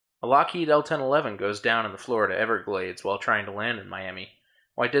A Lockheed L-1011 goes down in the Florida Everglades while trying to land in Miami.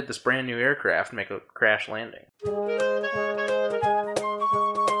 Why did this brand new aircraft make a crash landing?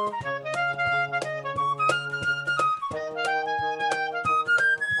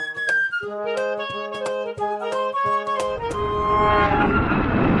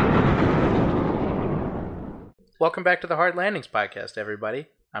 Welcome back to the Hard Landings Podcast, everybody.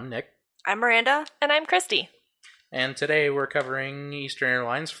 I'm Nick. I'm Miranda. And I'm Christy. And today we're covering Eastern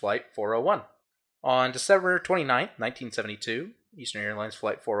Airlines Flight 401. On December 29th, 1972, Eastern Airlines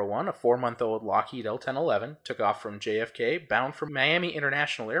Flight 401, a 4-month-old Lockheed L-1011, took off from JFK, bound for Miami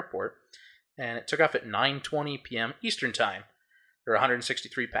International Airport, and it took off at 9:20 p.m. Eastern Time. There were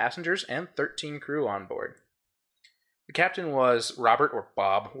 163 passengers and 13 crew on board. The captain was Robert, or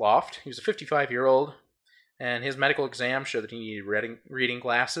Bob, Loft. He was a 55-year-old, and his medical exam showed that he needed reading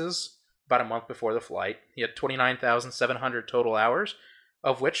glasses about a month before the flight. He had 29,700 total hours,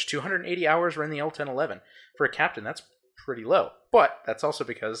 of which 280 hours were in the L-1011. For a captain, that's pretty low. But that's also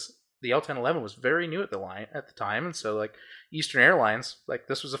because the L-1011 was very new at the time, and so Eastern Airlines,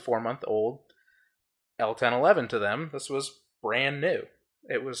 this was a 4-month-old L-1011 to them. This was brand new.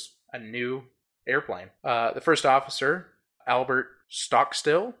 It was a new airplane. The first officer, Albert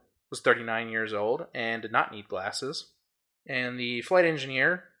Stockstill, was 39 years old and did not need glasses. And the flight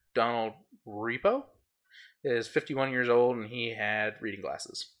engineer, Donald Repo, is 51 years old and he had reading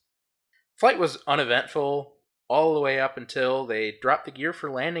glasses. Flight was uneventful all the way up until they dropped the gear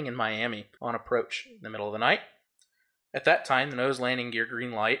for landing in Miami on approach in the middle of the night. At that time, the nose landing gear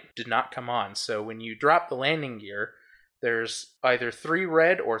green light did not come on, so when you drop the landing gear, there's either 3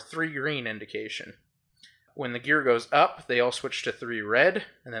 red or 3 green indication. When the gear goes up, they all switch to 3 red,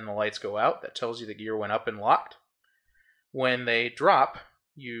 and then the lights go out. That tells you the gear went up and locked. When they drop,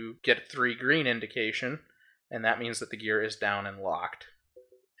 you get a 3 green indication, and that means that the gear is down and locked.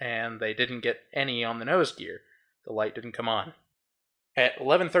 And they didn't get any on the nose gear. The light didn't come on. At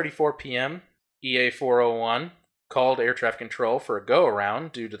 11:34 p.m., EA401 called air traffic control for a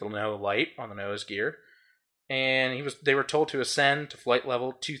go-around due to the no light on the nose gear, and they were told to ascend to flight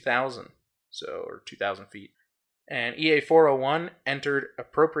level 2,000. Or 2,000 feet. And EA401 entered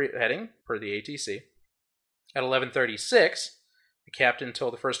appropriate heading per the ATC. At 11:36, the captain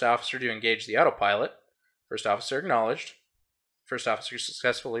told the first officer to engage the autopilot. First officer acknowledged. First officer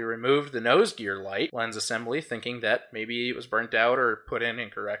successfully removed the nose gear light lens assembly, thinking that maybe it was burnt out or put in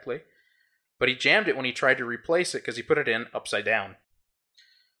incorrectly. But he jammed it when he tried to replace it because he put it in upside down.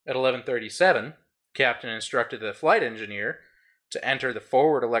 At 11:37, the captain instructed the flight engineer to enter the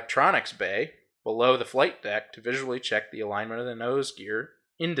forward electronics bay below the flight deck to visually check the alignment of the nose gear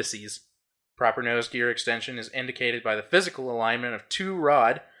indices. Proper nose gear extension is indicated by the physical alignment of 2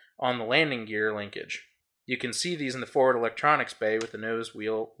 rod on the landing gear linkage. You can see these in the forward electronics bay with the nose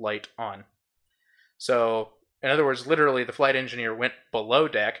wheel light on. So, in other words, literally the flight engineer went below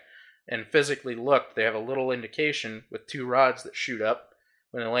deck and physically looked. They have a little indication with 2 rods that shoot up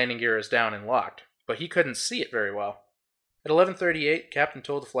when the landing gear is down and locked. But he couldn't see it very well. At 11:38, captain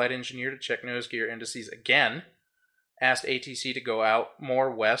told the flight engineer to check nose gear indices again, asked ATC to go out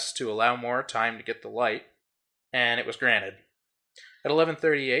more west to allow more time to get the light, and it was granted. At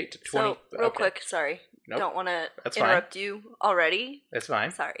 11:38 to 20... So, real quick, sorry. Nope. Don't want to That's interrupt fine. you already. That's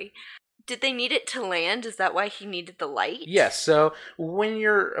fine. Sorry. Did they need it to land? Is that why he needed the light? Yes, so when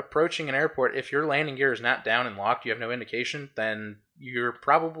you're approaching an airport, if your landing gear is not down and locked, you have no indication, then you're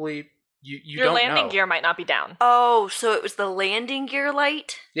probably... You don't landing know. gear might not be down. Oh, so it was the landing gear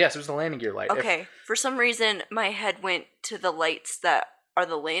light? Yes, it was the landing gear light. Okay. For some reason, my head went to the lights that are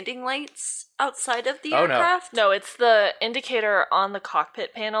the landing lights outside of the aircraft. No, it's the indicator on the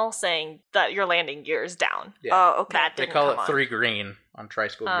cockpit panel saying that your landing gear is down. Yeah. Oh, okay. That They didn't call come it on. 3 green on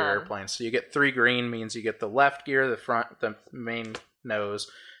tri-school gear airplanes. So you get 3 green means you get the left gear, the front, the main nose,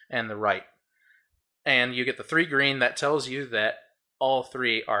 and the right. And you get the 3 green that tells you that all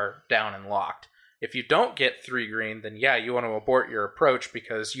 3 are down and locked. If you don't get 3 green, then yeah, you want to abort your approach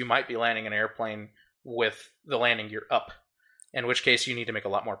because you might be landing an airplane with the landing gear up, in which case you need to make a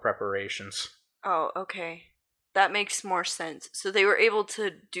lot more preparations. Oh, okay. That makes more sense. So they were able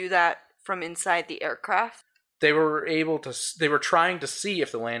to do that from inside the aircraft? They were trying to see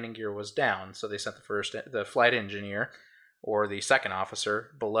if the landing gear was down, so they sent the flight engineer or the second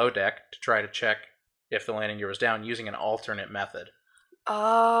officer below deck to try to check if the landing gear was down using an alternate method.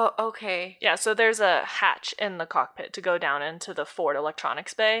 Oh, okay. Yeah, so there's a hatch in the cockpit to go down into the forward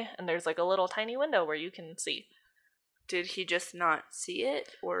electronics bay, and there's a little tiny window where you can see. Did he just not see it,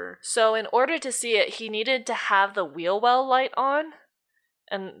 or? So in order to see it, he needed to have the wheel well light on,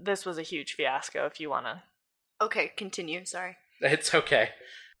 and this was a huge fiasco if you want to... Okay, continue, sorry. It's okay.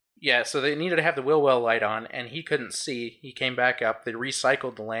 Yeah, so they needed to have the wheel well light on, and he couldn't see. He came back up. They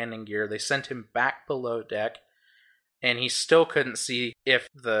recycled the landing gear. They sent him back below deck, and he still couldn't see if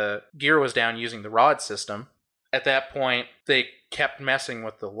the gear was down using the rod system. At that point, they kept messing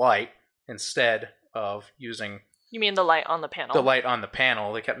with the light instead of using... You mean the light on the panel? The light on the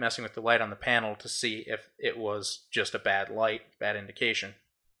panel. They kept messing with the light on the panel to see if it was just a bad light, bad indication.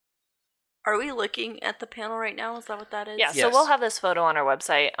 Are we looking at the panel right now? Is that what that is? Yeah, so we'll have this photo on our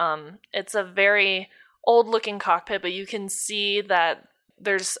website. It's a very old-looking cockpit, but you can see that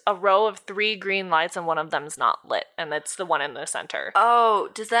there's a row of 3 green lights and one of them's not lit, and it's the one in the center. Oh,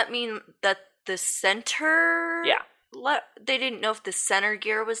 does that mean that the center... Yeah. They didn't know if the center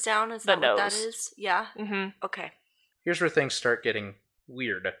gear was down? Is that what that is? Yeah? Mm-hmm. Okay. Here's where things start getting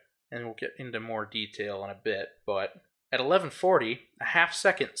weird, and we'll get into more detail in a bit, but at 11:40, a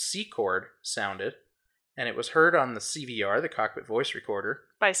half-second C-chord sounded, and it was heard on the CVR, the cockpit voice recorder.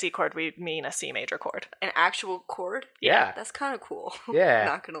 By C-chord, we mean a C major chord. An actual chord? Yeah. That's kind of cool. Yeah.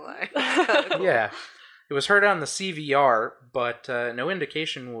 Not gonna lie. That's cool. Yeah. It was heard on the CVR, but no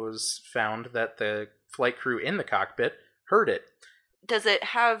indication was found that the flight crew in the cockpit heard it. Does it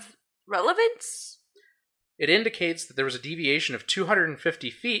have relevance? It indicates that there was a deviation of 250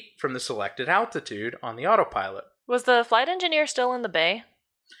 feet from the selected altitude on the autopilot. Was the flight engineer still in the bay?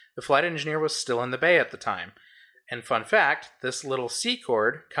 The flight engineer was still in the bay at the time. And fun fact, this little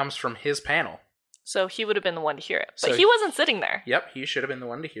C-chord comes from his panel. So he would have been the one to hear it. But So he wasn't sitting there. Yep, he should have been the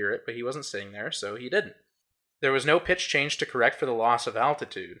one to hear it, but he wasn't sitting there, so he didn't. There was no pitch change to correct for the loss of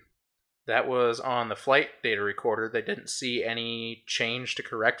altitude. That was on the flight data recorder. They didn't see any change to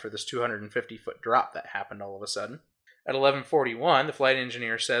correct for this 250-foot drop that happened all of a sudden. At 11:41, the flight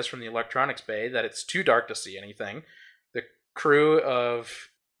engineer says from the electronics bay that it's too dark to see anything. The crew of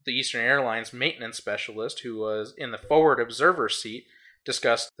the Eastern Airlines maintenance specialist, who was in the forward observer seat,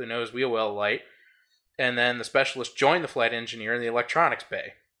 discussed the nose wheel well light, and then the specialist joined the flight engineer in the electronics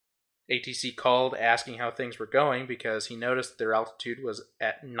bay. ATC called asking how things were going because he noticed their altitude was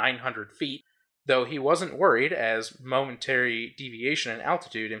at 900 feet, though he wasn't worried as momentary deviation in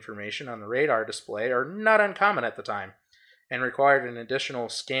altitude information on the radar display are not uncommon at the time and required an additional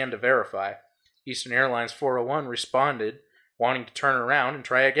scan to verify. Eastern Airlines 401 responded, wanting to turn around and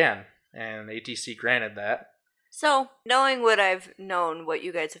try again, and ATC granted that. So, knowing what I've known, what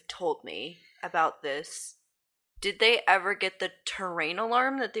you guys have told me about this, did they ever get the terrain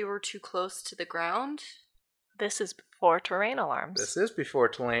alarm that they were too close to the ground? This is before terrain alarms. This is before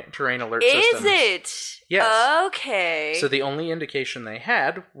terrain alert systems. Is it? Yes. Okay. So the only indication they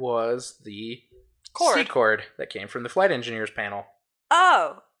had was the Cord. C-chord that came from the flight engineer's panel.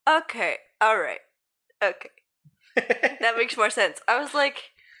 Oh, okay. All right. Okay. That makes more sense. I was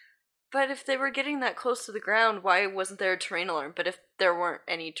like, but if they were getting that close to the ground, why wasn't there a terrain alarm? But if there weren't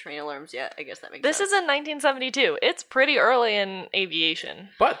any terrain alarms yet, I guess that makes sense. This is in 1972. It's pretty early in aviation.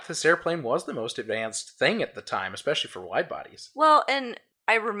 But this airplane was the most advanced thing at the time, especially for wide bodies. Well, and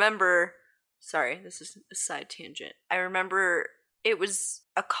I remember... Sorry, this is a side tangent. I remember it was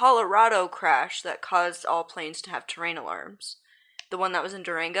a Colorado crash that caused all planes to have terrain alarms. The one that was in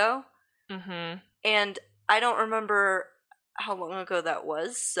Durango. Mm-hmm. It And I don't remember how long ago that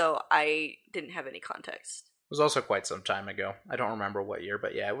was, so I didn't have any context. was also quite some time ago. I don't remember what year,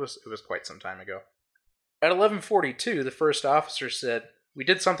 but yeah, it was quite some time ago. At 11:42, the first officer said, "We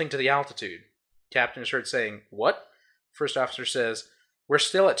did something to the altitude." Captain is heard saying, "What?" First officer says, "We're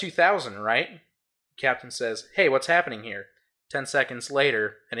still at 2,000, right?" Captain says, "Hey, what's happening here?" 10 seconds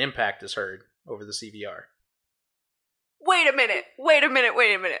later, an impact is heard over the CVR. Wait a minute.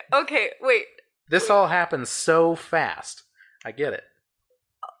 Okay, wait. This all happens so fast. I get it.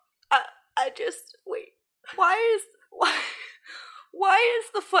 Wait. Why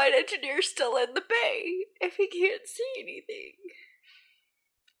is the flight engineer still in the bay if he can't see anything?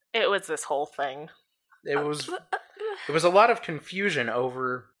 It was this whole thing. It was a lot of confusion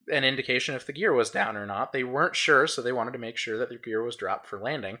over an indication if the gear was down or not. They weren't sure, so they wanted to make sure that the gear was dropped for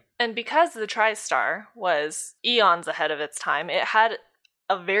landing. And because the TriStar was eons ahead of its time, it had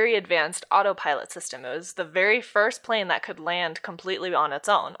a very advanced autopilot system. It was the very first plane that could land completely on its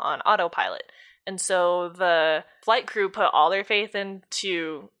own, on autopilot. And so the flight crew put all their faith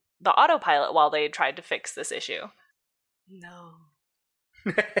into the autopilot while they tried to fix this issue. No.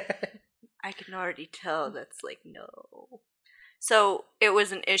 I can already tell that's like, no. So it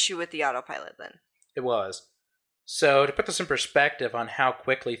was an issue with the autopilot then? It was. So to put this in perspective on how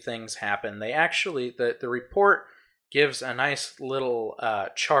quickly things happen, they actually, the report gives a nice little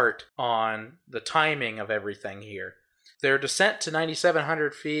chart on the timing of everything here. Their descent to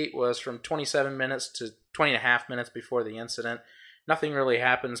 9,700 feet was from 27 minutes to 20 and a half minutes before the incident. nothing really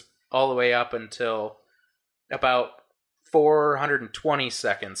happens all the way up until about 420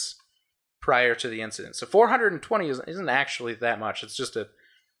 seconds prior to the incident. So 420 isn't actually that much. It's just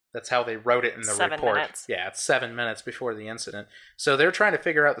that's how they wrote it in the 7 report. minutes. Yeah, it's 7 minutes before the incident. So they're trying to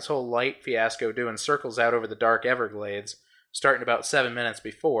figure out this whole light fiasco, doing circles out over the dark Everglades, starting about 7 minutes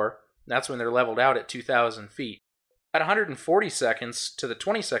before. That's when they're leveled out at 2,000 feet. At 140 seconds to the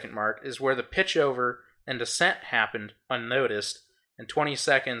 20-second mark is where the pitch over and descent happened unnoticed, and 20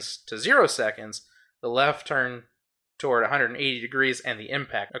 seconds to 0 seconds, the left turn toward 180 degrees and the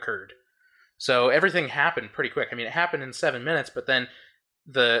impact occurred. So everything happened pretty quick. I mean, it happened in 7 minutes, but then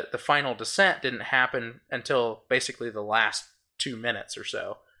the final descent didn't happen until basically the last 2 minutes or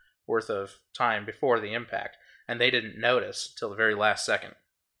so worth of time before the impact, and they didn't notice till the very last second.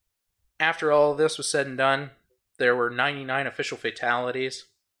 After all of this was said and done, there were 99 official fatalities.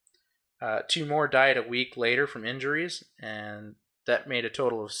 2 more died a week later from injuries, and that made a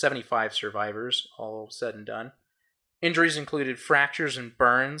total of 75 survivors, all said and done. Injuries included fractures and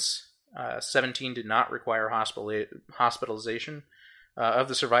burns. 17 did not require hospitalization. Of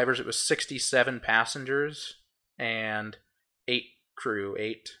the survivors, it was 67 passengers and 8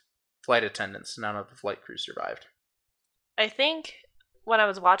 flight attendants. None of the flight crew survived. I think when I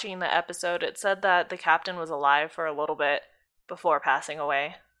was watching the episode, it said that the captain was alive for a little bit before passing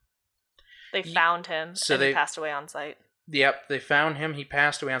away. They found him, and he passed away on site. Yep, they found him. He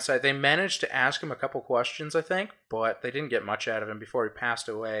passed away on site. They managed to ask him a couple questions, I think, but they didn't get much out of him before he passed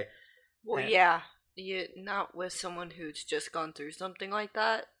away. Well, yeah. Not with someone who's just gone through something like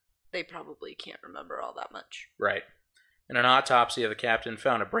that. They probably can't remember all that much. Right. And an autopsy of the captain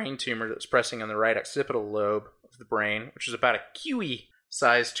found a brain tumor that was pressing on the right occipital lobe of the brain, which is about a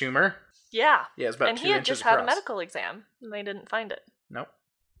kiwi-sized tumor. Yeah. Yeah, it's about 2 inches across. And he had just had a medical exam, and they didn't find it. Nope.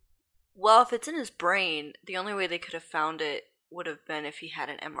 Well, if it's in his brain, the only way they could have found it would have been if he had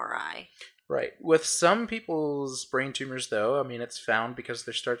an MRI. Right. With some people's brain tumors, though, I mean, it's found because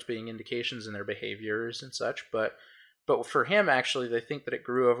there starts being indications in their behaviors and such. But for him, actually, they think that it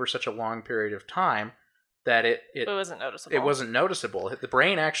grew over such a long period of time that it wasn't noticeable. It wasn't noticeable. The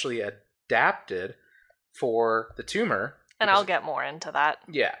brain actually adapted for the tumor. And I'll get more into that.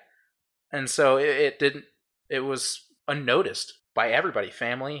 Yeah. And so it was unnoticed by everybody,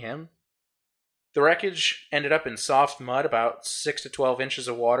 family, him. The wreckage ended up in soft mud, about 6 to 12 inches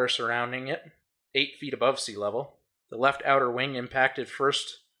of water surrounding it, 8 feet above sea level. The left outer wing impacted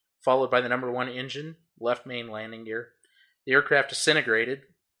first, followed by the number 1 engine, left main landing gear. The aircraft disintegrated.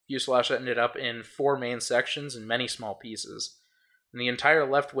 Fuselage ended up in 4 main sections and many small pieces, and the entire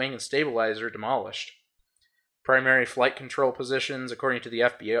left wing and stabilizer demolished. Primary flight control positions, according to the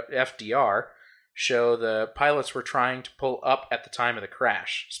FDR, show the pilots were trying to pull up at the time of the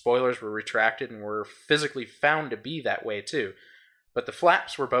crash. Spoilers were retracted and were physically found to be that way too. But the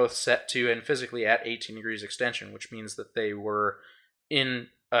flaps were both set to and physically at 18 degrees extension, which means that they were in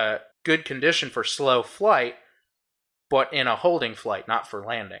a good condition for slow flight, but in a holding flight, not for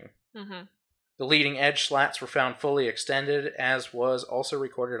landing. Mm-hmm. The leading edge slats were found fully extended, as was also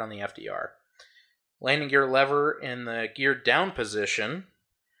recorded on the FDR. Landing gear lever in the geared down position.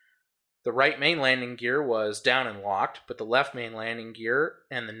 The right main landing gear was down and locked, but the left main landing gear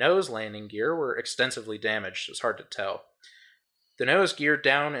and the nose landing gear were extensively damaged. It was hard to tell. The nose geared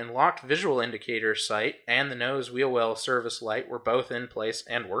down and locked visual indicator sight and the nose wheel well service light were both in place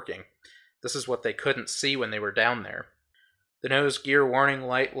and working. This is what they couldn't see when they were down there. The nose gear warning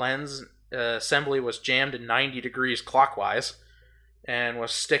light lens assembly was jammed in 90 degrees clockwise and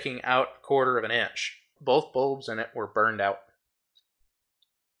was sticking out a quarter of an inch. Both bulbs in it were burned out.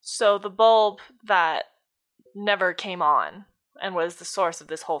 So the bulb that never came on and was the source of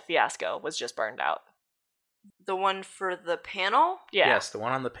this whole fiasco was just burned out. The one for the panel? Yeah. Yes, the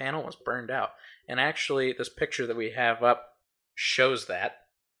one on the panel was burned out. And actually, this picture that we have up shows that.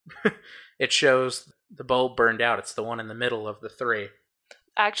 It shows the bulb burned out. It's the one in the middle of the 3.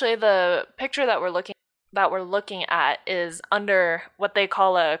 Actually, the picture that we're looking at is under what they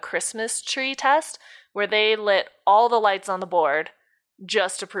call a Christmas tree test, where they lit all the lights on the board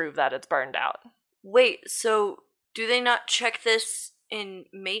just to prove that it's burned out. Wait, so do they not check this in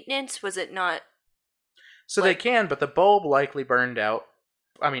maintenance? Was it not? So they can, but the bulb likely burned out,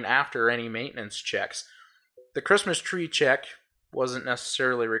 after any maintenance checks. The Christmas tree check wasn't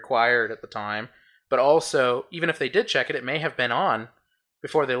necessarily required at the time, but also, even if they did check it, it may have been on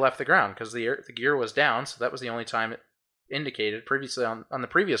before they left the ground, because the gear was down, so that was the only time it indicated. Previously, on the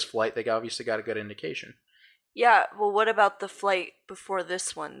previous flight, they obviously got a good indication. Yeah, well, what about the flight before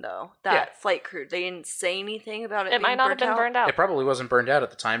this one, though? That flight crew, they didn't say anything about it It might not have been burned out. It probably wasn't burned out at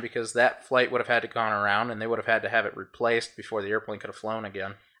the time because that flight would have had to gone around and they would have had to have it replaced before the airplane could have flown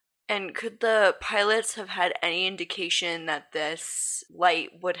again. And could the pilots have had any indication that this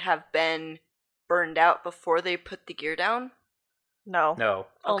light would have been burned out before they put the gear down? No. No.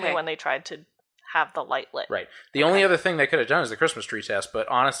 Only Okay. when they tried to have the light lit. Right. The only other thing they could have done is the Christmas tree test, but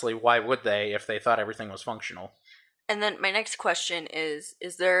honestly, why would they if they thought everything was functional? And then my next question is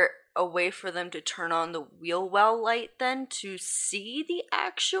there a way for them to turn on the wheel well light then to see the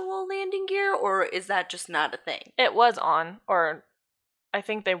actual landing gear, or is that just not a thing? It was on, or I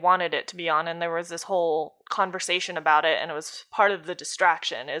think they wanted it to be on, and there was this whole conversation about it, and it was part of the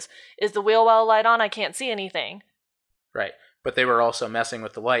distraction. Is the wheel well light on? I can't see anything. Right. But they were also messing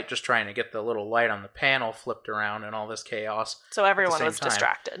with the light, just trying to get the little light on the panel flipped around and all this chaos. So everyone same was time.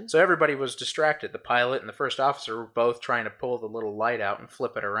 distracted. So everybody was distracted. The pilot and the first officer were both trying to pull the little light out and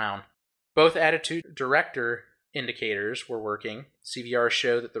flip it around. Both attitude director indicators were working. CVR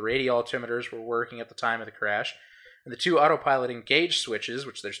showed that the radial altimeters were working at the time of the crash. And the two autopilot engage switches,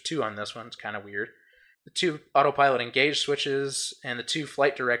 which there's two on this one, it's kind of weird. The two autopilot engage switches and the two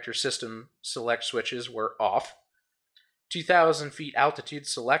flight director system select switches were off. 2,000 feet altitude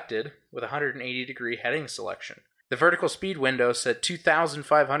selected with 180 degree heading selection. The vertical speed window said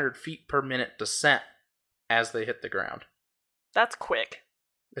 2,500 feet per minute descent as they hit the ground. That's quick.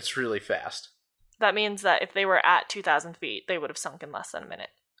 It's really fast. That means that if they were at 2,000 feet, they would have sunk in less than a minute.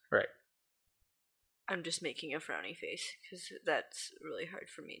 Right. I'm just making a frowny face because that's really hard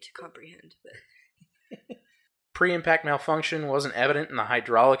for me to comprehend. But Pre-impact malfunction wasn't evident in the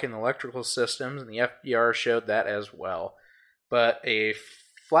hydraulic and electrical systems, and the FDR showed that as well. But a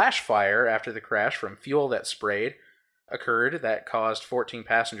flash fire after the crash from fuel that sprayed occurred that caused 14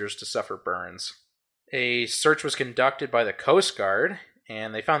 passengers to suffer burns. A search was conducted by the Coast Guard,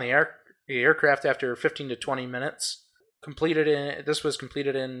 and they found the aircraft after 15 to 20 minutes. This was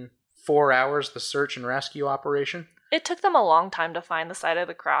completed in 4 hours, the search and rescue operation. It took them a long time to find the site of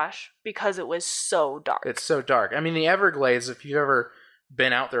the crash because it was so dark. It's so dark. I mean, the Everglades, if you've ever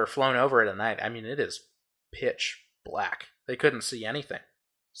been out there or flown over it at night, I mean, it is pitch black. They couldn't see anything.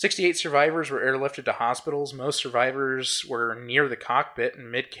 68 survivors were airlifted to hospitals. Most survivors were near the cockpit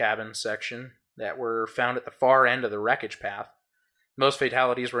and mid-cabin section that were found at the far end of the wreckage path. Most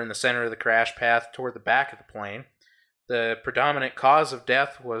fatalities were in the center of the crash path toward the back of the plane. The predominant cause of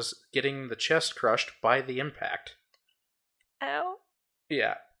death was getting the chest crushed by the impact. Ow.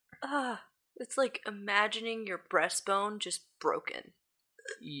 Yeah. It's like imagining your breastbone just broken.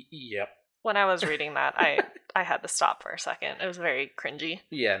 Yep. When I was reading that, I had to stop for a second. It was very cringy.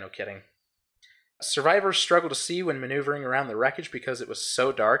 Yeah, no kidding. Survivors struggled to see when maneuvering around the wreckage because it was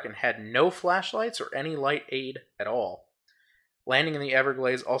so dark and had no flashlights or any light aid at all. Landing in the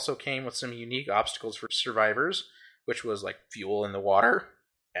Everglades also came with some unique obstacles for survivors, which was like fuel in the water,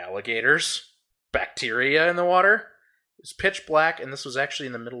 alligators, bacteria in the water. It was pitch black, and this was actually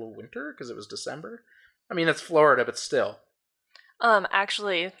in the middle of winter because it was December. I mean, it's Florida, but still.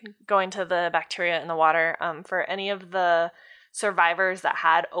 Actually, going to the bacteria in the water, for any of the survivors that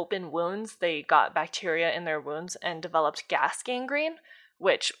had open wounds, they got bacteria in their wounds and developed gas gangrene,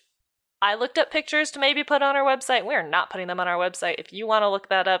 which I looked up pictures to maybe put on our website. We're not putting them on our website. If you want to look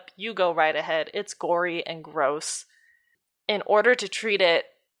that up, you go right ahead. It's gory and gross. In order to treat it,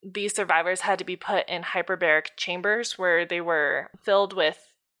 these survivors had to be put in hyperbaric chambers where they were filled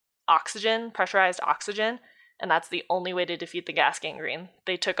with oxygen, pressurized oxygen, and that's the only way to defeat the gas gangrene.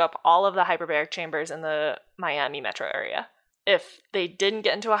 They took up all of the hyperbaric chambers in the Miami metro area. If they didn't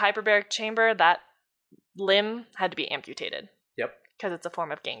get into a hyperbaric chamber, that limb had to be amputated. Yep. Because it's a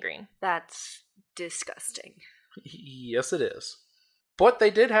form of gangrene. That's disgusting. Yes, it is. But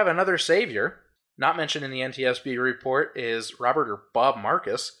they did have another savior. Not mentioned in the NTSB report is Robert or Bob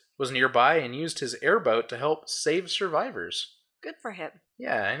Marcus was nearby and used his airboat to help save survivors. Good for him.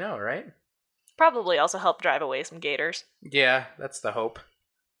 Yeah, I know, right? Probably also helped drive away some gators. Yeah, that's the hope.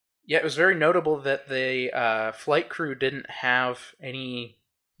 Yeah, it was very notable that the flight crew didn't have any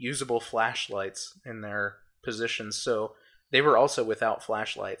usable flashlights in their positions, so they were also without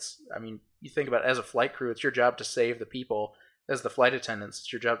flashlights. I mean, you think about it, as a flight crew, it's your job to save the people. As the flight attendants,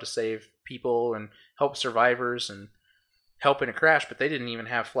 it's your job to save people and help survivors and help in a crash, but they didn't even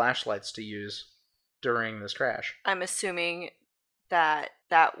have flashlights to use during this crash. I'm assuming that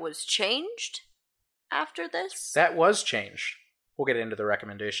was changed after this? That was changed. We'll get into the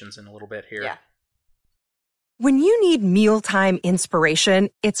recommendations in a little bit here. Yeah. When you need mealtime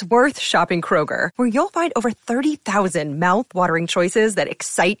inspiration, it's worth shopping Kroger, where you'll find over 30,000 mouth-watering choices that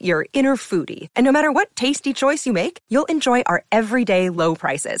excite your inner foodie. And no matter what tasty choice you make, you'll enjoy our everyday low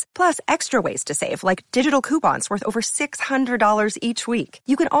prices, plus extra ways to save, like digital coupons worth over $600 each week.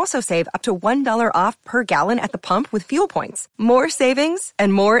 You can also save up to $1 off per gallon at the pump with fuel points. More savings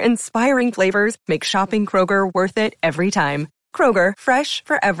and more inspiring flavors make shopping Kroger worth it every time. Kroger, fresh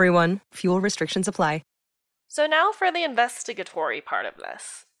for everyone. Fuel restrictions apply. So now for the investigatory part of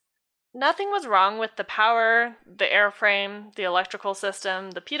this. Nothing was wrong with the power, the airframe, the electrical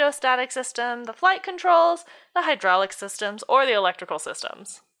system, the pedostatic system, the flight controls, the hydraulic systems, or the electrical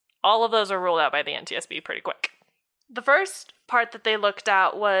systems. All of those are ruled out by the NTSB pretty quick. The first part that they looked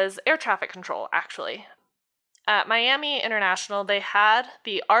at was air traffic control, actually. At Miami International, they had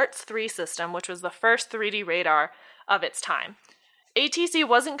the ARTS-3 system, which was the first 3D radar of its time. ATC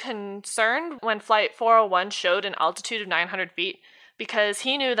wasn't concerned when Flight 401 showed an altitude of 900 feet because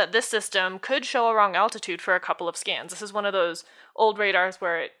he knew that this system could show a wrong altitude for a couple of scans. This is one of those old radars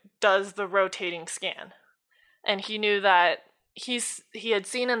where it does the rotating scan. And he knew that he had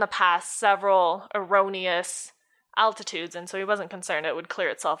seen in the past several erroneous altitudes, and so he wasn't concerned it would clear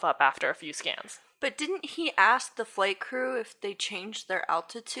itself up after a few scans. But didn't he ask the flight crew if they changed their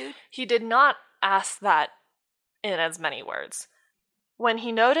altitude? He did not ask that in as many words. When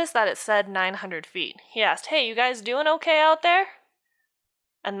he noticed that it said 900 feet, he asked, "Hey, you guys doing okay out there?"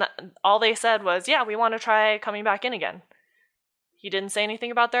 And all they said was, "Yeah, we want to try coming back in again." He didn't say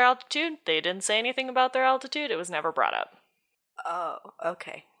anything about their altitude. They didn't say anything about their altitude. It was never brought up. Oh,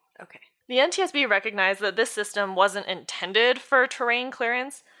 okay. The NTSB recognized that this system wasn't intended for terrain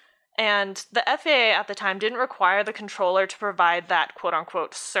clearance, and the FAA at the time didn't require the controller to provide that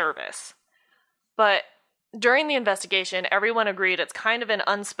quote-unquote service. But during the investigation, everyone agreed it's kind of an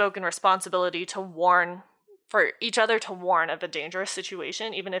unspoken responsibility to warn, for each other to warn of a dangerous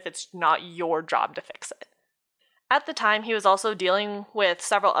situation, even if it's not your job to fix it. At the time, he was also dealing with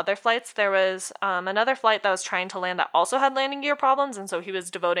several other flights. There was another flight that was trying to land that also had landing gear problems, and so he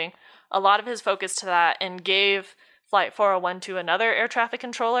was devoting a lot of his focus to that and gave Flight 401 to another air traffic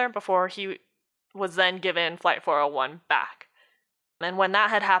controller before he was then given Flight 401 back. And when that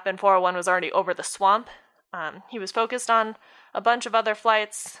had happened, 401 was already over the swamp. He was focused on a bunch of other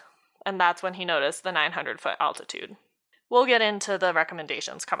flights, and that's when he noticed the 900-foot altitude. We'll get into the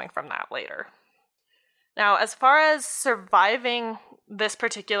recommendations coming from that later. Now, as far as surviving this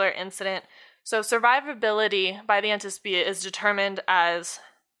particular incident, so survivability by the NTSB is determined as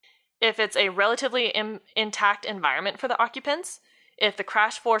if it's a relatively intact environment for the occupants, if the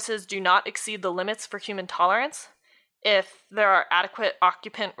crash forces do not exceed the limits for human tolerance, if there are adequate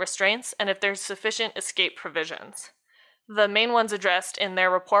occupant restraints, and if there's sufficient escape provisions. The main ones addressed in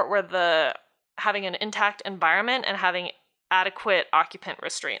their report were having an intact environment and having adequate occupant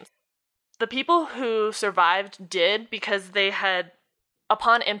restraints. The people who survived did because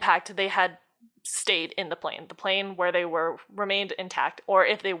upon impact, they had stayed in the plane where they remained intact, or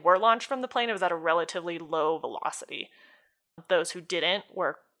if they were launched from the plane, it was at a relatively low velocity. Those who didn't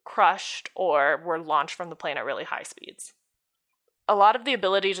were crushed or were launched from the plane at really high speeds. A lot of the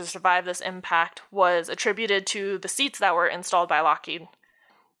ability to survive this impact was attributed to the seats that were installed by Lockheed.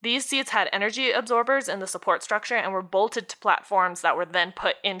 These seats had energy absorbers in the support structure and were bolted to platforms that were then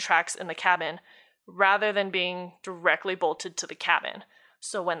put in tracks in the cabin, rather than being directly bolted to the cabin.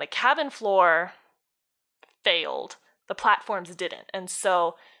 So when the cabin floor failed, the platforms didn't, and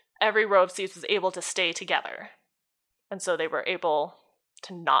so every row of seats was able to stay together. And so they were able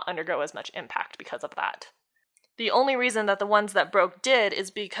to not undergo as much impact because of that. The only reason that the ones that broke did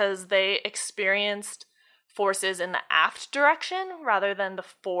is because they experienced forces in the aft direction rather than the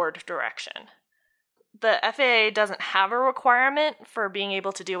forward direction. The FAA doesn't have a requirement for being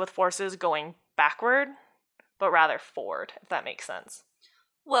able to deal with forces going backward, but rather forward, if that makes sense.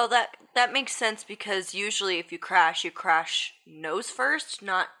 Well, that makes sense because usually if you crash nose first,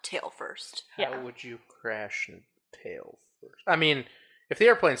 not tail first. How would you crash tail first? I mean, if the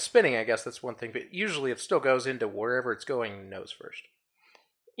airplane's spinning, I guess that's one thing, but usually it still goes into wherever it's going nose first.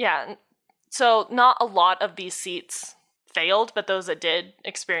 Yeah, so not a lot of these seats failed, but those that did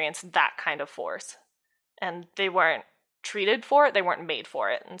experience that kind of force. And they weren't treated for it, they weren't made for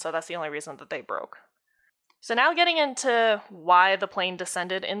it, and so that's the only reason that they broke. So now getting into why the plane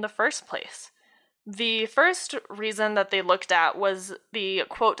descended in the first place. The first reason that they looked at was the,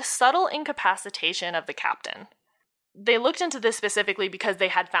 quote, subtle incapacitation of the captain. They looked into this specifically because they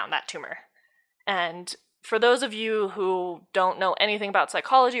had found that tumor. And for those of you who don't know anything about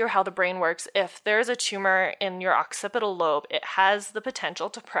psychology or how the brain works, if there's a tumor in your occipital lobe, it has the potential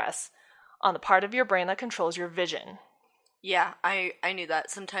to press on the part of your brain that controls your vision. Yeah, I knew that.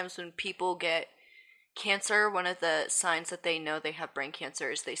 Sometimes when people get cancer, one of the signs that they know they have brain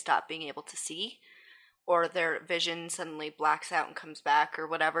cancer is they stop being able to see, or their vision suddenly blacks out and comes back or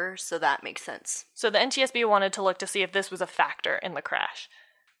whatever, so that makes sense. So the NTSB wanted to look to see if this was a factor in the crash.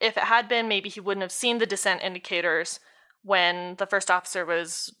 If it had been, maybe he wouldn't have seen the descent indicators when the first officer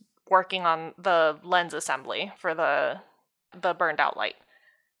was working on the lens assembly for the burned out light.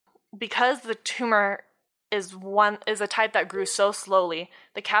 Because the tumor is a type that grew so slowly,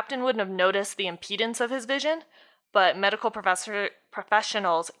 the captain wouldn't have noticed the impedance of his vision, but medical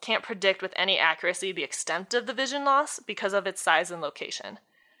professionals can't predict with any accuracy the extent of the vision loss because of its size and location.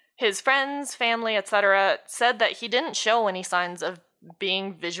 His friends, family, etc. said that he didn't show any signs of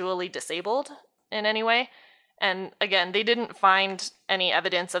being visually disabled in any way. And again, they didn't find any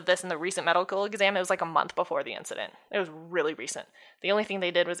evidence of this in the recent medical exam. It was like a month before the incident. It was really recent. The only thing they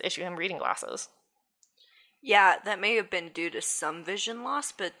did was issue him reading glasses. Yeah, that may have been due to some vision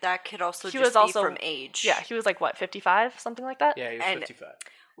loss, but that could also be from age. Yeah, he was like, 55? Something like that? Yeah, he was 55.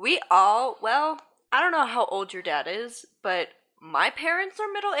 I don't know how old your dad is, but my parents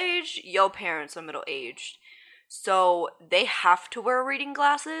are middle-aged, your parents are middle-aged. So they have to wear reading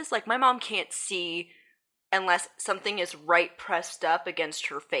glasses. Like, my mom can't see unless something is right pressed up against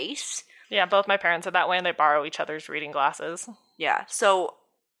her face. Yeah, both my parents are that way, and they borrow each other's reading glasses. Yeah, so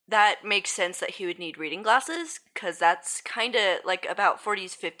that makes sense that he would need reading glasses, because that's kind of like about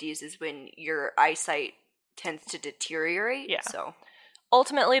 40s, 50s is when your eyesight tends to deteriorate. Yeah. So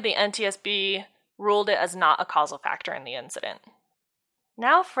ultimately, the NTSB ruled it as not a causal factor in the incident.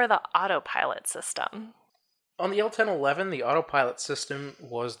 Now for the autopilot system. On the L-1011, the autopilot system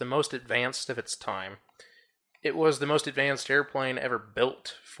was the most advanced of its time. It was the most advanced airplane ever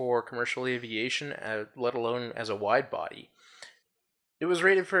built for commercial aviation, let alone as a wide body. It was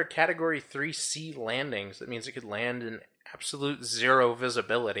rated for a Category 3C landings. That means it could land in absolute zero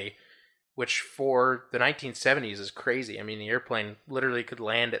visibility, which for the 1970s is crazy. I mean, the airplane literally could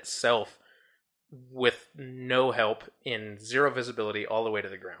land itself with no help in zero visibility all the way to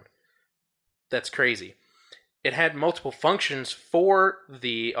the ground. That's crazy. It had multiple functions for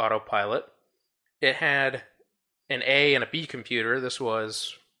the autopilot. It had an A and a B computer. This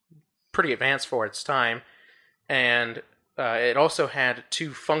was pretty advanced for its time. And it also had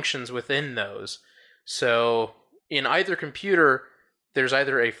two functions within those. So in either computer, there's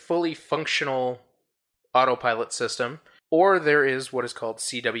either a fully functional autopilot system, or there is what is called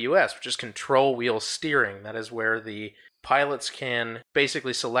CWS, which is control wheel steering. That is where the pilots can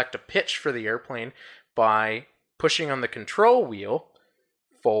basically select a pitch for the airplane by pushing on the control wheel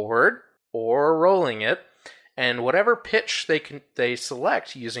forward or rolling it, and whatever pitch they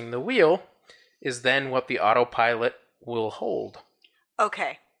select using the wheel is then what the autopilot will hold.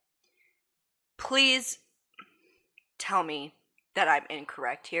 okay. Please tell me that I'm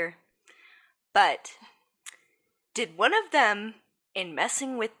incorrect here. But did one of them, in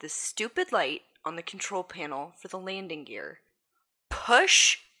messing with the stupid light on the control panel for the landing gear,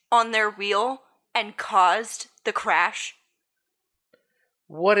 push on their wheel and caused the crash?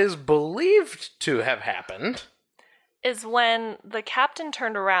 What is believed to have happened is when the captain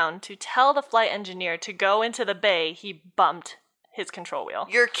turned around to tell the flight engineer to go into the bay, he bumped his control wheel.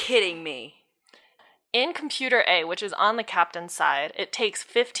 You're kidding me. In computer A, which is on the captain's side, it takes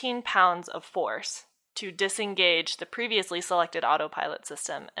 15 pounds of force to disengage the previously selected autopilot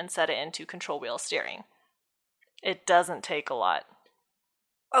system and set it into control wheel steering. It doesn't take a lot.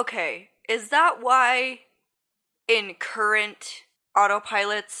 Okay, is that why in current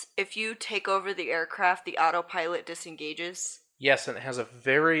autopilots, if you take over the aircraft, the autopilot disengages? Yes, and it has a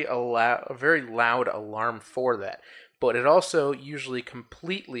very loud alarm for that. But it also usually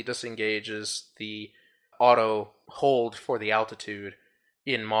completely disengages the auto hold for the altitude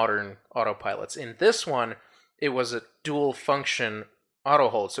in modern autopilots. In this one, it was a dual function auto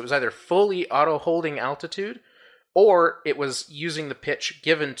hold. So it was either fully auto holding altitude, or it was using the pitch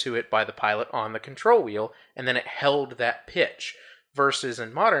given to it by the pilot on the control wheel, and then it held that pitch. Versus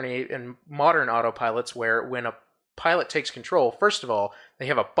in modern autopilots, where when a pilot takes control, first of all, they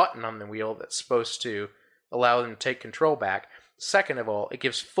have a button on the wheel that's supposed to allow them to take control back. Second of all, it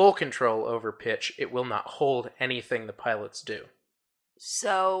gives full control over pitch. It will not hold anything the pilots do.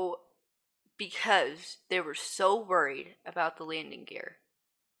 So, because they were so worried about the landing gear,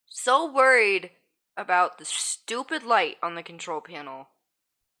 so worried about the stupid light on the control panel,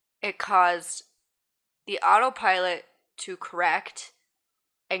 it caused the autopilot to correct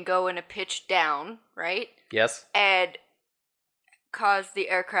and go in a pitch down, right? Yes. And caused the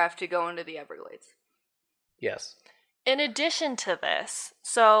aircraft to go into the Everglades. Yes. In addition to this,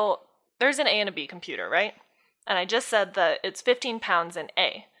 so there's an A and a B computer, right? And I just said that it's 15 pounds in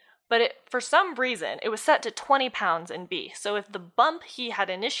A. But for some reason, it was set to 20 pounds in B. So if the bump he had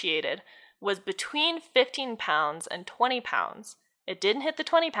initiated was between 15 pounds and 20 pounds, it didn't hit the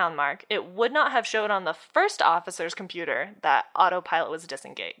 20-pound mark, it would not have showed on the first officer's computer that autopilot was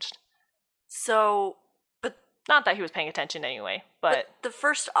disengaged. So, Not that he was paying attention anyway, but the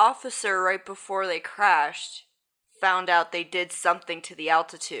first officer, right before they crashed, found out they did something to the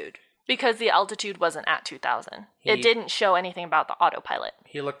altitude. because the altitude wasn't at 2,000. It didn't show anything about the autopilot.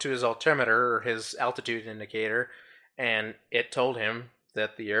 He looked to his altimeter, or his altitude indicator, and it told him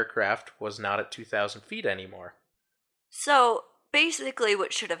that the aircraft was not at 2,000 feet anymore. So, basically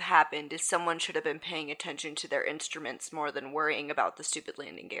what should have happened is someone should have been paying attention to their instruments more than worrying about the stupid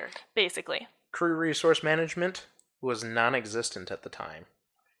landing gear. Basically. Crew resource management was non-existent at the time.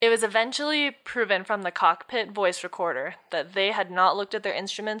 It was eventually proven from the cockpit voice recorder that they had not looked at their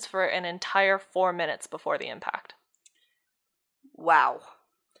instruments for an entire 4 minutes before the impact. Wow.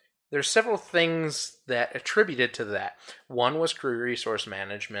 There's several things that attributed to that. One was crew resource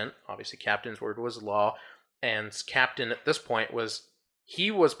management. Obviously, captain's word was law. And captain at this point was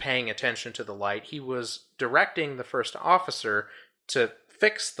paying attention to the light. He was directing the first officer to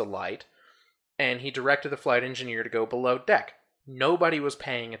fix the light. And he directed the flight engineer to go below deck. Nobody was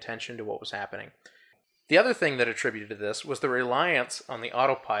paying attention to what was happening. The other thing that attributed to this was the reliance on the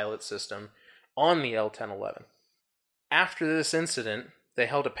autopilot system on the L-1011. After this incident, they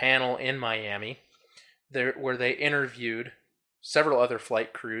held a panel in Miami where they interviewed several other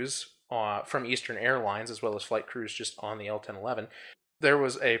flight crews from Eastern Airlines, as well as flight crews just on the L-1011. There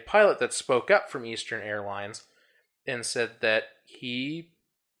was a pilot that spoke up from Eastern Airlines and said that he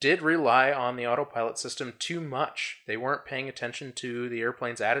did rely on the autopilot system too much. They weren't paying attention to the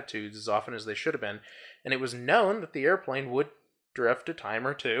airplane's attitudes as often as they should have been. And it was known that the airplane would drift a time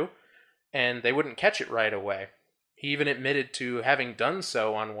or two, and they wouldn't catch it right away. He even admitted to having done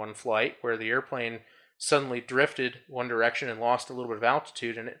so on one flight where the airplane suddenly drifted one direction and lost a little bit of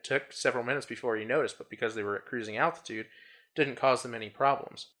altitude, and it took several minutes before he noticed, but because they were at cruising altitude, it didn't cause them any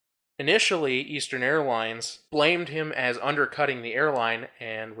problems. Initially, Eastern Airlines blamed him as undercutting the airline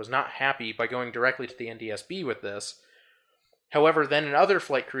and was not happy by going directly to the NTSB with this. However, then other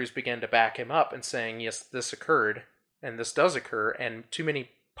flight crews began to back him up and saying, yes, this occurred, and this does occur, and too many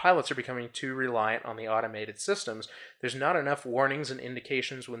pilots are becoming too reliant on the automated systems. There's not enough warnings and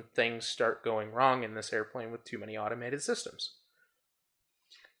indications when things start going wrong in this airplane with too many automated systems.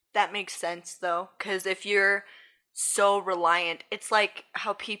 That makes sense, though, because if you're so reliant, it's like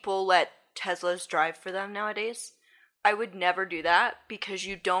how people let Teslas drive for them nowadays. I would never do that because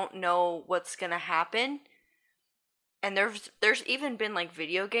you don't know what's gonna happen. And there's even been like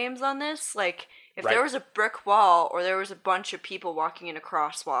video games on this. Like if there was a brick wall or there was a bunch of people walking in a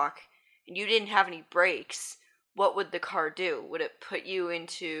crosswalk and you didn't have any brakes, what would the car do? Would it put you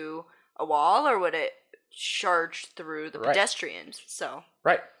into a wall or would it charge through the pedestrians?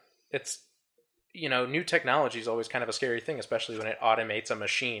 Right. It's, new technology is always kind of a scary thing, especially when it automates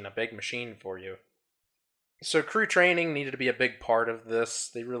a big machine for you. So crew training needed to be a big part of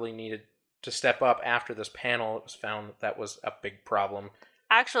this. They really needed to step up after this panel. It was found that was a big problem.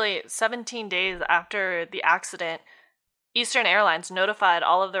 Actually, 17 days after the accident, Eastern Airlines notified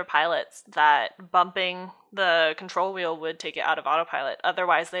all of their pilots that bumping the control wheel would take it out of autopilot.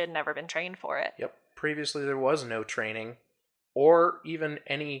 Otherwise, they had never been trained for it. Yep. Previously, there was no training or even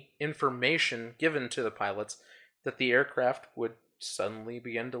any information given to the pilots that the aircraft would suddenly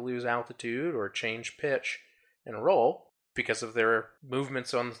begin to lose altitude or change pitch and roll because of their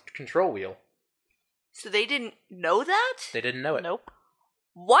movements on the control wheel. So they didn't know that? They didn't know it. Nope.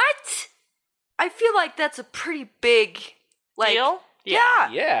 What? I feel like that's a pretty big deal?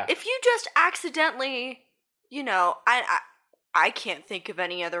 Yeah. If you just accidentally, I can't think of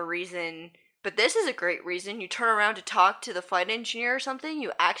any other reason, but this is a great reason. You turn around to talk to the flight engineer or something,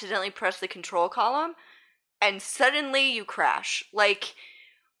 you accidentally press the control column, and suddenly you crash.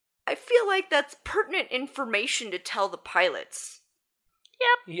 I feel like that's pertinent information to tell the pilots.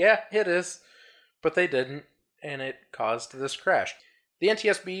 Yep. Yeah, it is. But they didn't, and it caused this crash. The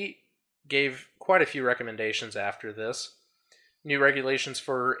NTSB gave quite a few recommendations after this. New regulations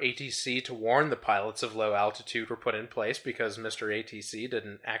for ATC to warn the pilots of low altitude were put in place because Mr. ATC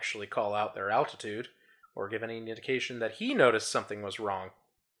didn't actually call out their altitude or give any indication that he noticed something was wrong.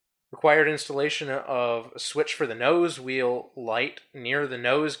 Required installation of a switch for the nose wheel light near the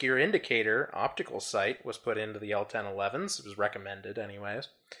nose gear indicator optical sight was put into the L-1011s. It was recommended anyways.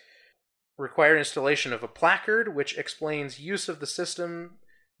 Required installation of a placard which explains use of the system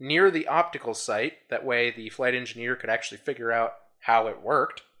near the optical sight. That way the flight engineer could actually figure out how it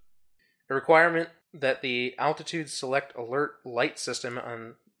worked. A requirement that the altitude select alert light system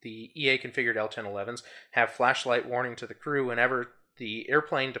on the EA configured L-1011s have flashlight warning to the crew whenever the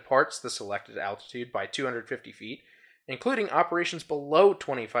airplane departs the selected altitude by 250 feet, including operations below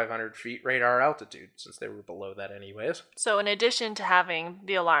 2,500 feet radar altitude, since they were below that anyways. So in addition to having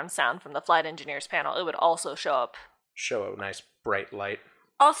the alarm sound from the flight engineer's panel, it would also show a nice bright light.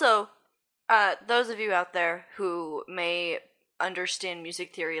 Also, those of you out there who may understand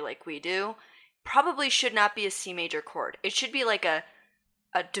music theory like we do, probably should not be a C major chord. It should be like a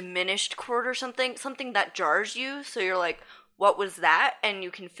diminished chord or something that jars you, so you're like, what was that? And you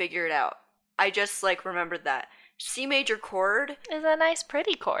can figure it out. I just, remembered that. C major chord is a nice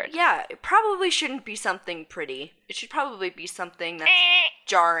pretty chord. Yeah, it probably shouldn't be something pretty. It should probably be something that's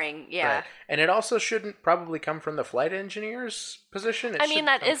jarring, yeah. Right. And it also shouldn't probably come from the flight engineer's position.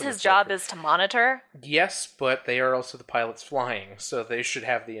 That is his job, is to monitor. Yes, but they are also the pilots flying, so they should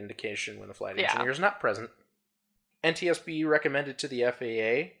have the indication when the flight engineer is not present. NTSB recommended to the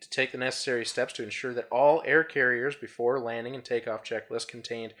FAA to take the necessary steps to ensure that all air carriers before landing and takeoff checklists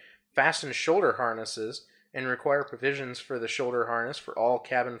contained fastened shoulder harnesses and require provisions for the shoulder harness for all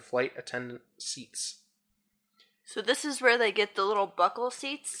cabin flight attendant seats. So this is where they get the little buckle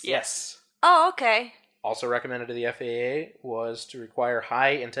seats? Yes. Oh, okay. Also recommended to the FAA was to require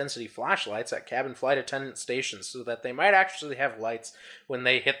high-intensity flashlights at cabin flight attendant stations so that they might actually have lights when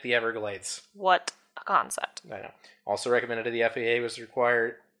they hit the Everglades. What a concept. I know. Also recommended to the FAA was to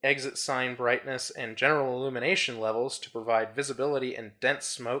require exit sign brightness and general illumination levels to provide visibility in dense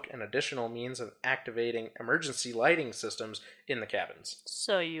smoke and additional means of activating emergency lighting systems in the cabins.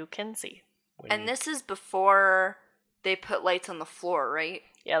 So you can see. And this is before they put lights on the floor, right?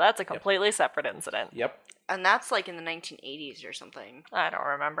 Yeah, that's a completely separate incident. Yep. And that's in the 1980s or something. I don't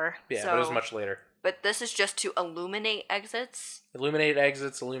remember. Yeah, but it was much later. But this is just to illuminate exits? Illuminate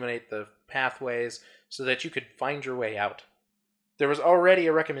exits, illuminate the pathways so that you could find your way out. There was already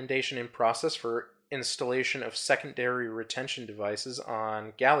a recommendation in process for installation of secondary retention devices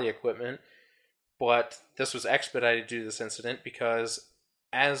on galley equipment, but this was expedited due to this incident because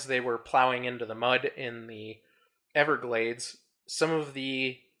as they were plowing into the mud in the Everglades, some of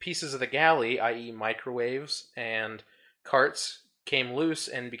the pieces of the galley, i.e. microwaves and carts, came loose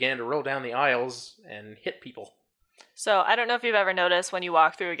and began to roll down the aisles and hit people. So I don't know if you've ever noticed when you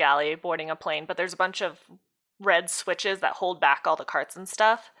walk through a galley boarding a plane, but there's a bunch of red switches that hold back all the carts and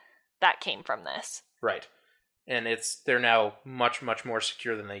stuff. That came from this. Right. And they're now much, much more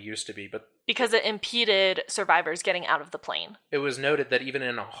secure than they used to be, but because it impeded survivors getting out of the plane. It was noted that even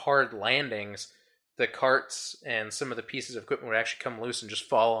in hard landings, the carts and some of the pieces of equipment would actually come loose and just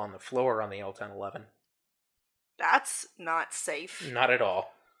fall on the floor on the L-1011. That's not safe. Not at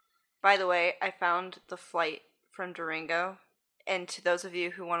all. By the way, I found the flight from Durango, and to those of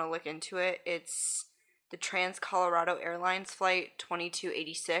you who want to look into it, it's the Trans-Colorado Airlines Flight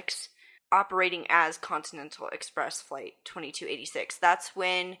 2286, operating as Continental Express Flight 2286. That's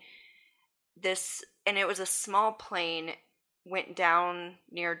when and it was a small plane, went down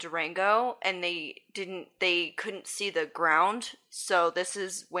near Durango, and they couldn't see the ground, so this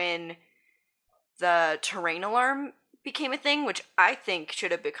is when the terrain alarm became a thing, which I think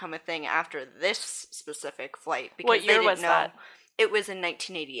should have become a thing after this specific flight. Because what year was that? It was in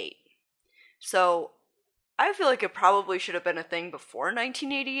 1988. So I feel like it probably should have been a thing before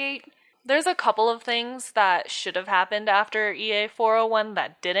 1988. There's a couple of things that should have happened after EA 401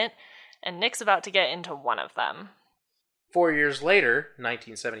 that didn't, and Nick's about to get into one of them. 4 years later,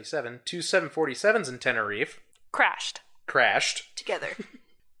 1977, two 747s in Tenerife crashed. Together.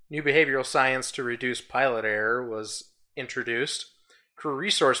 New behavioral science to reduce pilot error was introduced. Crew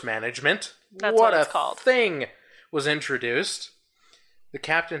resource management, That's what it's called. Thing, was introduced. The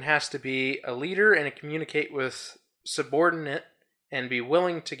captain has to be a leader and communicate with subordinate and be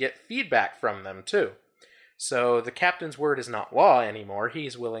willing to get feedback from them too. So the captain's word is not law anymore.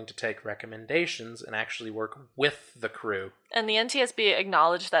 He's willing to take recommendations and actually work with the crew. And the NTSB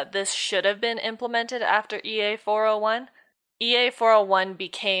acknowledged that this should have been implemented after EA 401. EA 401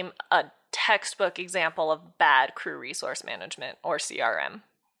 became a textbook example of bad crew resource management, or CRM.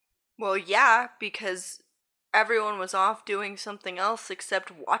 Well, yeah, because everyone was off doing something else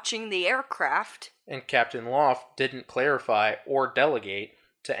except watching the aircraft. And Captain Loft didn't clarify or delegate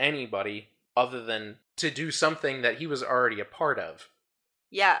to anybody other than to do something that he was already a part of.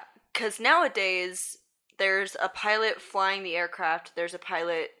 Yeah, because nowadays there's a pilot flying the aircraft, there's a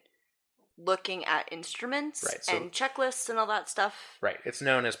pilot looking at instruments and checklists and all that stuff. Right, it's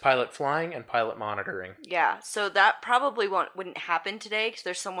known as pilot flying and pilot monitoring. Yeah, so that probably wouldn't happen today because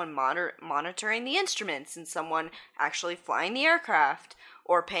there's someone monitoring the instruments and someone actually flying the aircraft.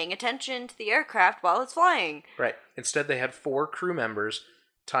 or paying attention to the aircraft while it's flying. Right. Instead, they had 4 crew members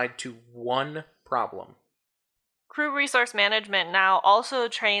tied to one problem. Crew resource management now also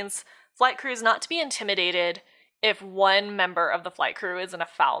trains flight crews not to be intimidated if one member of the flight crew is in a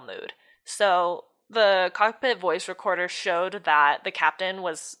foul mood. So the cockpit voice recorder showed that the captain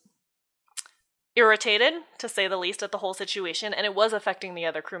was irritated, to say the least, at the whole situation, and it was affecting the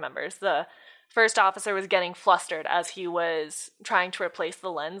other crew members. The first officer was getting flustered as he was trying to replace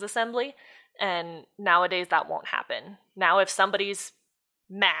the lens assembly, and nowadays that won't happen. Now, if somebody's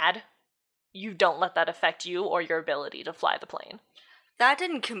mad, you don't let that affect you or your ability to fly the plane. That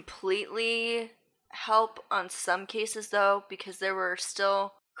didn't completely help on some cases, though, because there were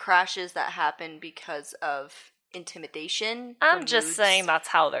still crashes that happened because of intimidation. I'm just saying that's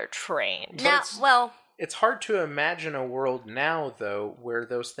how they're trained. Now, well, it's hard to imagine a world now, though, where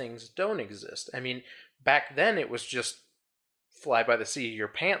those things don't exist. I mean, back then it was just fly by the seat of your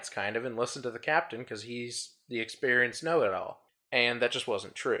pants, kind of, and listen to the captain because he's the experienced know-it-all. And that just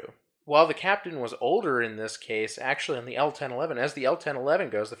wasn't true. While the captain was older in this case, actually on the L-1011, as the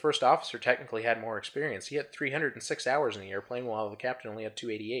L-1011 goes, the first officer technically had more experience. He had 306 hours in the airplane, while the captain only had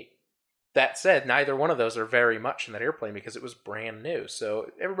 288. That said, neither one of those are very much in that airplane because it was brand new.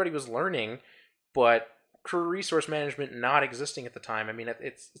 So everybody was learning, but crew resource management not existing at the time. I mean,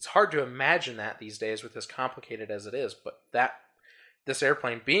 it's hard to imagine that these days with as complicated as it is, but this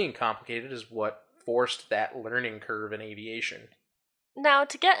airplane being complicated is what forced that learning curve in aviation. Now,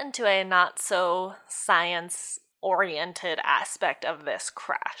 to get into a not-so-science-oriented aspect of this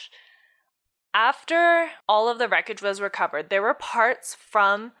crash, after all of the wreckage was recovered, there were parts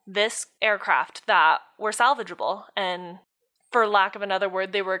from this aircraft that were salvageable, and for lack of another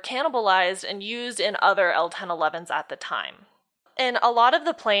word, they were cannibalized and used in other L-1011s at the time. In a lot of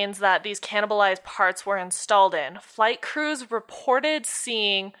the planes that these cannibalized parts were installed in, flight crews reported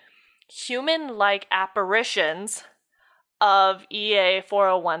seeing human-like apparitions of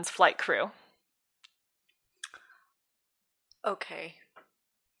EA-401's flight crew. Okay.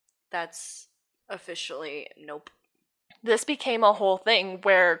 That's officially nope. This became a whole thing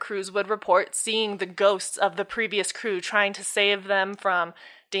where crews would report seeing the ghosts of the previous crew trying to save them from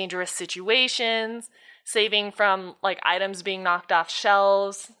dangerous situations, saving from items being knocked off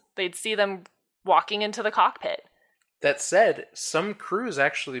shelves. They'd see them walking into the cockpit. That said, some crews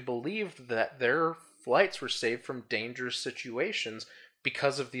actually believed that their flights were saved from dangerous situations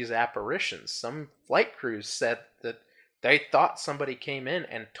because of these apparitions. Some flight crews said that they thought somebody came in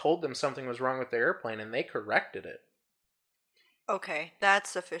and told them something was wrong with their airplane, and they corrected it. Okay,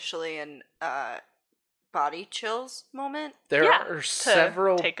 that's officially an body chills moment. There are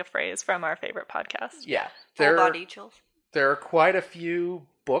several. Take a phrase from our favorite podcast. Yeah, full body chills. There are quite a few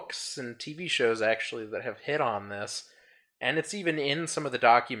books and TV shows actually that have hit on this, and it's even in some of the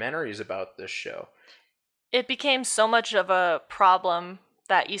documentaries about this show. It became so much of a problem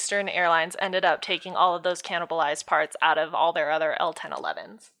that Eastern Airlines ended up taking all of those cannibalized parts out of all their other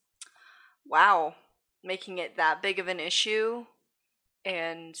L-1011s. Wow. Making it that big of an issue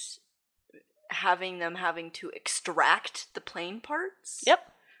and having to extract the plane parts?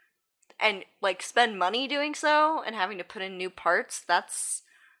 Yep. And spend money doing so and having to put in new parts, that's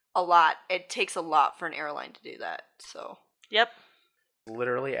a lot. It takes a lot for an airline to do that. So. Yep.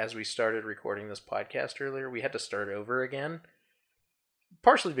 Literally, as we started recording this podcast earlier, we had to start over again.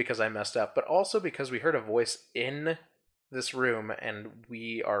 Partially because I messed up, but also because we heard a voice in this room and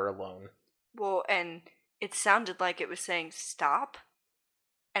we are alone. Well, and it sounded like it was saying stop.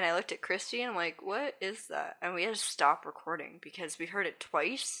 And I looked at Christy and I'm like, what is that? And we had to stop recording because we heard it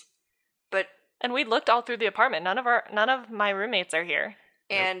twice. And we looked all through the apartment. None of my roommates are here.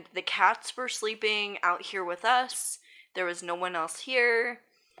 And the cats were sleeping out here with us. There was no one else here.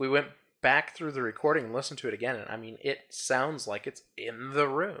 We went back through the recording and listened to it again, and I mean, it sounds like it's in the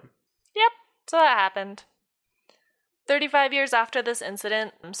room. Yep, so that happened. 35 years after this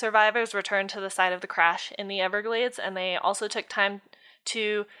incident, survivors returned to the site of the crash in the Everglades, and they also took time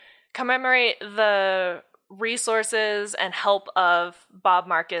to commemorate the resources and help of Bob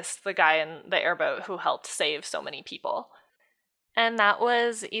Marcus, the guy in the airboat who helped save so many people. And that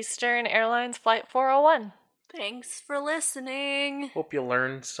was Eastern Airlines Flight 401. Thanks for listening. Hope you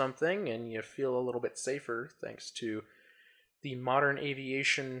learned something and you feel a little bit safer thanks to the modern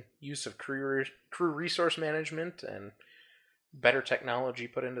aviation use of crew resource management and better technology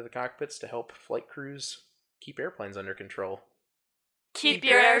put into the cockpits to help flight crews keep airplanes under control. Keep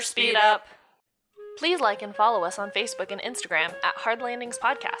your airspeed up. Please like and follow us on Facebook and Instagram at Hard Landings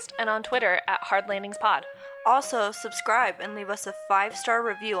Podcast and on Twitter at Hard Landings Pod. Also, subscribe and leave us a 5-star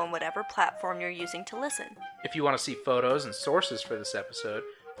review on whatever platform you're using to listen. If you want to see photos and sources for this episode,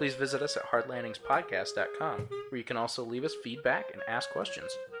 please visit us at hardlandingspodcast.com, where you can also leave us feedback and ask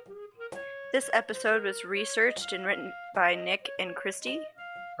questions. This episode was researched and written by Nick and Christy.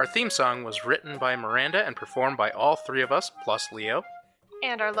 Our theme song was written by Miranda and performed by all three of us, plus Leo.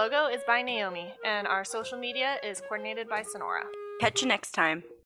 And our logo is by Naomi, and our social media is coordinated by Sonora. Catch you next time.